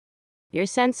Your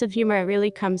sense of humor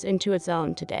really comes into its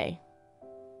own today.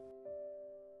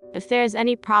 If there is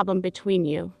any problem between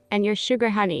you and your sugar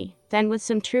honey, then with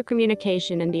some true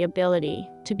communication and the ability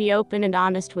to be open and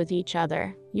honest with each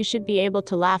other, you should be able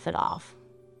to laugh it off.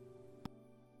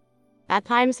 At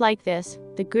times like this,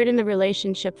 the good in the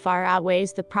relationship far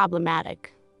outweighs the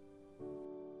problematic.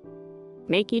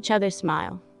 Make each other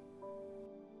smile.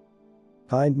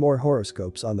 Find more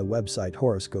horoscopes on the website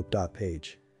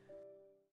horoscope.page.